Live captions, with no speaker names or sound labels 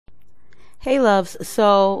Hey loves,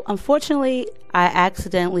 so unfortunately I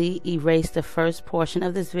accidentally erased the first portion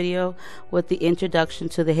of this video with the introduction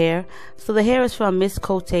to the hair. So the hair is from Miss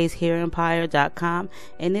Cote's HAIRSTYLE.com,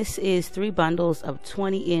 and this is 3 bundles of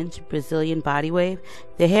 20-inch Brazilian body wave.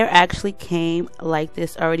 The hair actually came like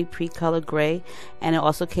this, already pre-colored gray, and it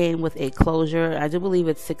also came with a closure. I do believe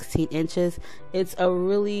it's 16 inches. It's a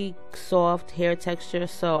really soft hair texture,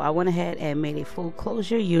 so I went ahead and made a full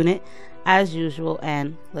closure unit as usual,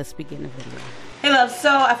 and let's begin the video. Hey loves, so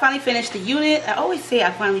I finally finished the unit. I always say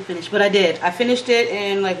I finally finished, but I did. I finished it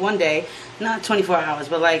in like one day, not 24 hours,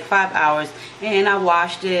 but like 5 hours, and I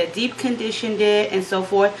washed it, deep conditioned it, and so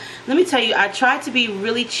forth. Let me tell you, I tried to be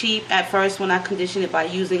really cheap at first when I conditioned it by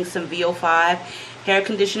using some VO5 hair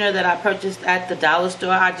conditioner that I purchased at the dollar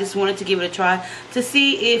store. I just wanted to give it a try to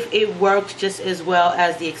see if it worked just as well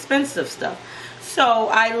as the expensive stuff. So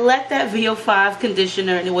I let that VO5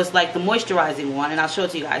 conditioner, and it was like the moisturizing one, and I'll show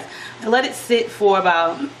it to you guys. I let it sit for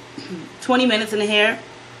about 20 minutes in the hair,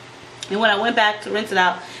 and when I went back to rinse it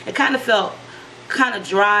out, it kind of felt kind of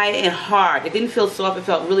dry and hard. It didn't feel soft, it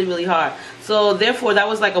felt really, really hard. So therefore that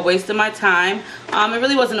was like a waste of my time. It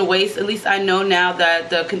really wasn't a waste. At least I know now that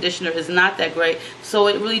the conditioner is not that great. So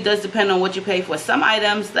it really does depend on what you pay for. Some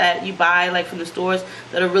items that you buy like from the stores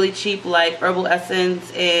that are really cheap, like Herbal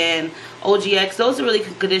Essence and OGX, those are really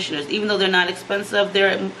good conditioners. Even though they're not expensive,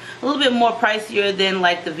 they're a little bit more pricier than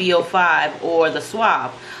like the VO5 or the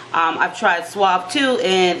Suave. I've tried Suave too,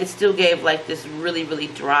 and it still gave like this really, really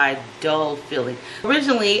dry, dull feeling.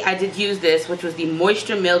 Originally, I did use this, which was the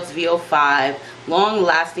Moisture Milk's VO5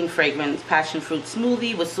 long-lasting fragrance passion fruit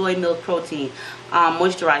smoothie with soy milk protein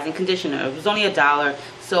moisturizing conditioner. It was only $1,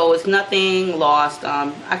 so it's nothing lost.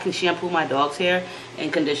 I can shampoo my dog's hair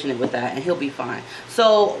and condition it with that, and he'll be fine.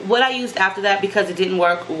 So what I used after that, because it didn't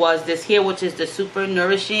work, was this here, which is the Super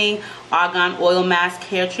Nourishing Argan Oil Mask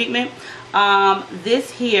Hair Treatment. This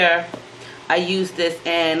here, I used this,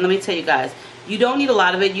 and let me tell you guys, you don't need a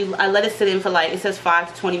lot of it. I let it sit in for like, it says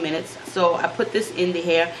 5 to 20 minutes. So I put this in the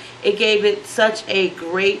hair. It gave it such a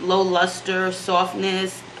great low luster,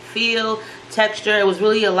 softness, feel, texture. It was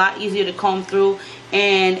really a lot easier to comb through,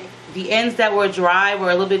 and the ends that were dry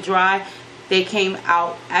were a little bit dry. They came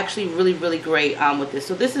out actually really, really great with this.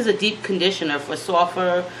 So this is a deep conditioner for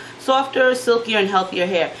softer, silkier, and healthier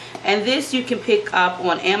hair. And this you can pick up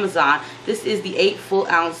on Amazon. This is the 8 full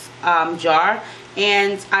ounce jar,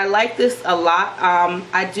 and I like this a lot.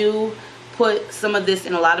 I do put some of this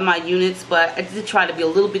in a lot of my units, but I did try to be a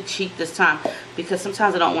little bit cheap this time because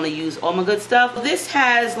sometimes I don't want to use all my good stuff. This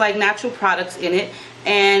has like natural products in it,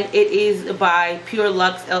 and it is by Pure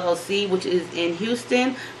Luxe LLC, which is in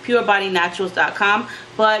Houston, PureBodyNaturals.com.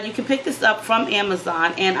 But you can pick this up from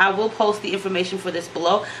Amazon, and I will post the information for this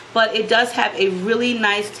below. But it does have a really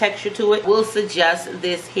nice texture to it. Will suggest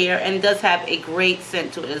this here, and it does have a great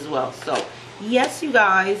scent to it as well. So yes, you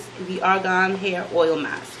guys, the Argan Hair Oil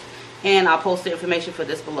Mask. And I'll post the information for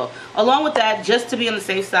this below. Along with that, just to be on the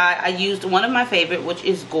safe side, I used one of my favorite, which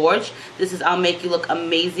is Gorge. This is I'll Make You Look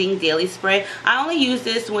Amazing Daily Spray. I only use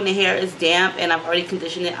this when the hair is damp and I've already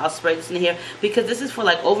conditioned it. I'll spray this in the hair because this is for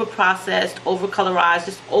like over-processed, over-colorized,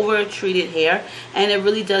 just over-treated hair. And it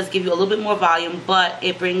really does give you a little bit more volume, but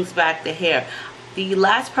it brings back the hair. The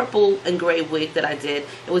last purple and gray wig that I did,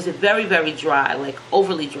 it was very, very dry, like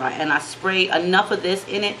overly dry, and I sprayed enough of this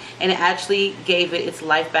in it, and it actually gave it its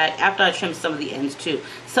life back after I trimmed some of the ends too.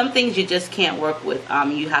 Some things you just can't work with.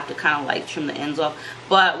 You have to kind of like trim the ends off.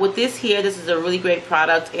 But with this here, this is a really great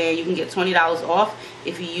product, and you can get $20 off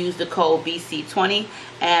if you use the code BC20,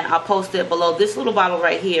 and I'll post it below. This little bottle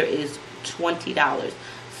right here is $20.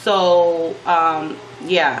 So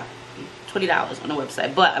yeah, $20 on the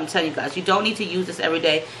website. But I'm telling you guys, you don't need to use this every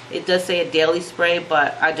day. It does say a daily spray,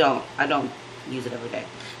 but I don't use it every day.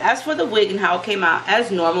 As for the wig and how it came out, as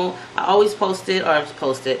normal, I always sew it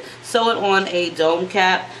on a dome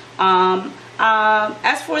cap.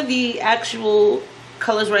 As for the actual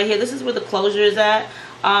colors right here, this is where the closure is at.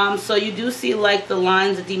 So you do see like the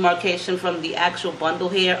lines of demarcation from the actual bundle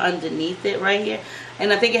hair underneath it right here.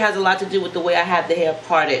 And I think it has a lot to do with the way I have the hair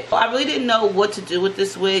parted. I really didn't know what to do with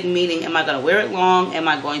this wig, meaning am I going to wear it long? Am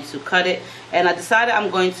I going to cut it? And I decided I'm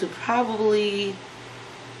going to probably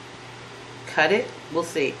cut it. We'll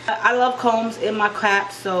see. I love combs in my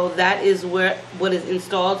cap, so that is what is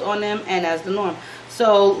installed on them and as the norm.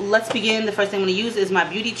 So let's begin. The first thing I'm going to use is my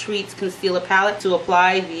Beauty Treats Concealer Palette to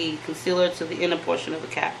apply the concealer to the inner portion of the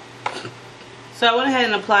cap. So I went ahead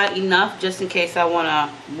and applied enough just in case I want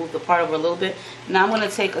to move the part over a little bit. Now I'm going to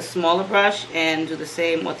take a smaller brush and do the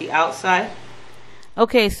same with the outside.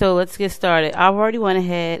 Okay, so let's get started. I've already went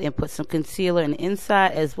ahead and put some concealer in the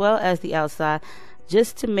inside as well as the outside,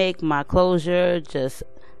 just to make my closure just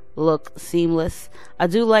look seamless. I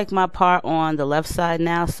do like my part on the left side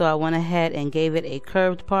now, so I went ahead and gave it a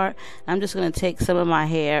curved part. I'm just going to take some of my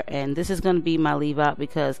hair, and this is going to be my leave out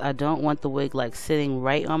because I don't want the wig like sitting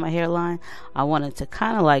right on my hairline. I want it to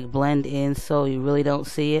kind of like blend in so you really don't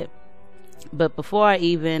see it. But before I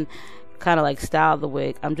even kind of like style the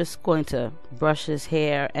wig, I'm just going to brush this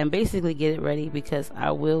hair and basically get it ready because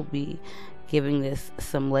I will be giving this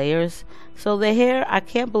some layers. So the hair, I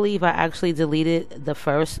can't believe I actually deleted the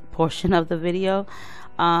first portion of the video.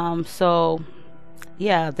 So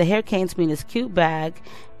yeah, the hair came to me in this cute bag,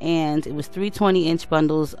 and it was 3 20-inch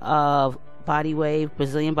bundles of body wave,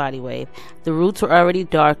 Brazilian body wave. The roots were already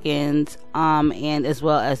darkened, and as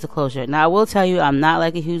well as the closure. Now I will tell you, I'm not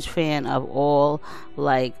like a huge fan of all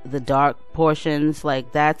like the dark portions.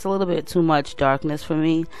 Like that's a little bit too much darkness for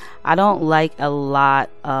me. I don't like a lot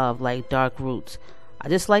of like dark roots. I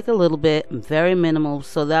just like a little bit, very minimal,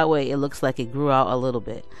 so that way it looks like it grew out a little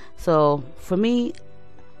bit. So for me,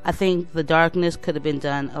 I think the darkness could have been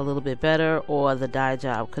done a little bit better, or the dye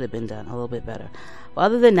job could have been done a little bit better.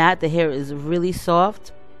 Other than that, the hair is really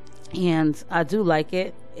soft, and I do like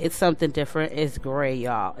it. It's something different. It's gray,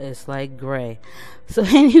 y'all. It's like gray. So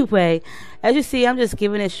anyway, as you see, I'm just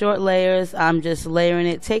giving it short layers. I'm just layering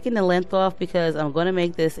it, taking the length off because I'm going to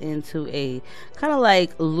make this into a kind of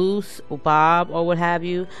like loose bob or what have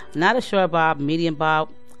you. Not a short bob, medium bob.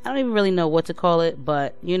 I don't even really know what to call it,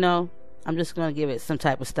 but you know, I'm just going to give it some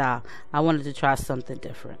type of style. I wanted to try something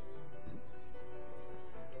different.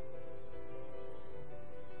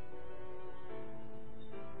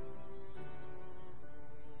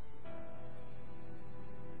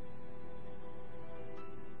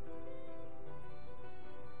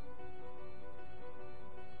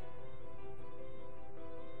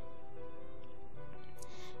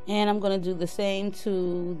 And I'm going to do the same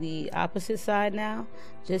to the opposite side now,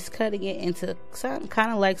 just cutting it into some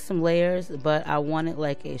kind of like some layers, but I want it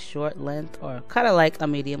like a short length or kind of like a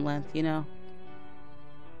medium length, you know.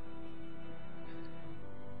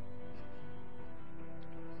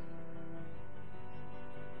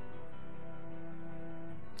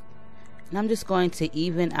 And I'm just going to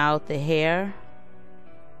even out the hair.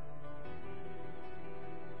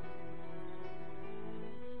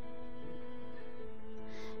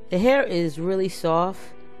 The hair is really soft.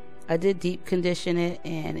 I did deep condition it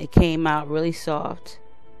and it came out really soft.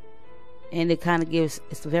 And it kind of gives,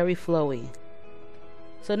 it's very flowy.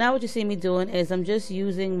 So now what you see me doing is I'm just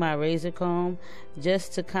using my razor comb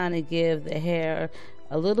just to kind of give the hair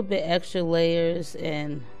a little bit extra layers,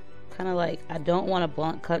 and kind of like, I don't want a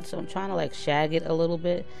blunt cut, so I'm trying to like shag it a little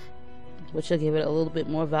bit, which will give it a little bit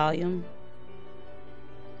more volume.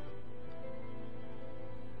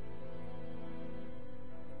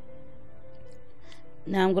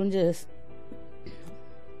 Now I'm gonna just,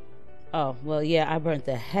 oh well, yeah, I burnt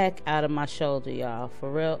the heck out of my shoulder, y'all,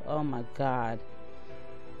 for real. Oh my god.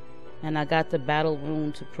 And I got the battle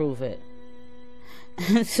wound to prove it.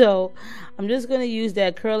 So I'm just gonna use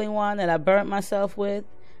that curling wand that I burnt myself with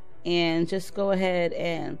and just go ahead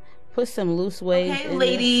and put some loose waves. Okay,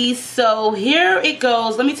 ladies, so here it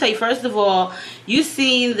goes. Let me tell you, first of all, you've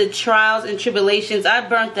seen the trials and tribulations. I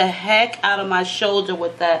burnt the heck out of my shoulder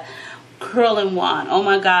with that curling wand. Oh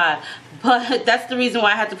my god. But that's the reason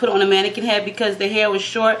why I had to put it on a mannequin head, because the hair was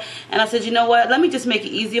short, and I said, you know what, let me just make it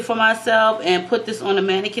easier for myself and put this on a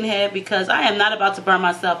mannequin head, because I am not about to burn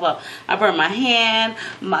myself up. I burned my hand,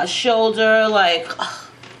 my shoulder, like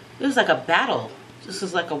it was like a battle. This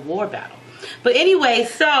was like a war battle. But anyway,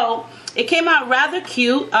 so it came out rather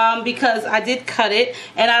cute because I did cut it,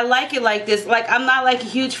 and I like it like this. Like, I'm not like a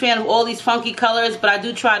huge fan of all these funky colors, but I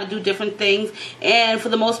do try to do different things. And for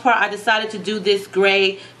the most part, I decided to do this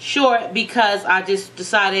gray short because I just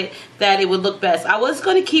decided that it would look best. I was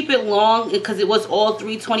going to keep it long because it was all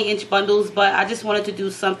 3 20-inch bundles, but I just wanted to do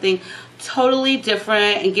something totally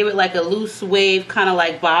different and give it like a loose wave, kind of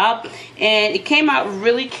like bob. And it came out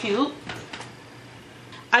really cute.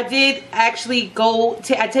 I did actually go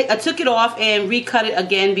to, I took it off and recut it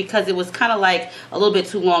again because it was kind of like a little bit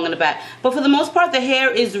too long in the back. But for the most part, the hair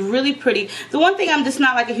is really pretty. The one thing I'm just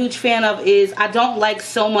not like a huge fan of is I don't like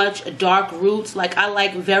so much dark roots. Like, I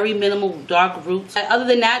like very minimal dark roots. Other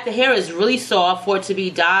than that, the hair is really soft for it to be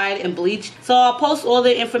dyed and bleached. So I'll post all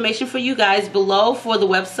the information for you guys below for the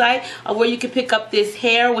website of where you can pick up this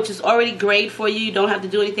hair, which is already great for you. You don't have to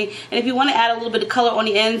do anything. And if you want to add a little bit of color on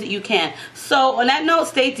the ends, you can. So on that note,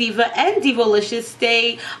 stay diva and divolicious.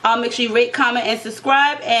 Stay, make sure you rate, comment, and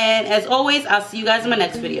subscribe. And as always, I'll see you guys in my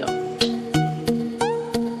next video.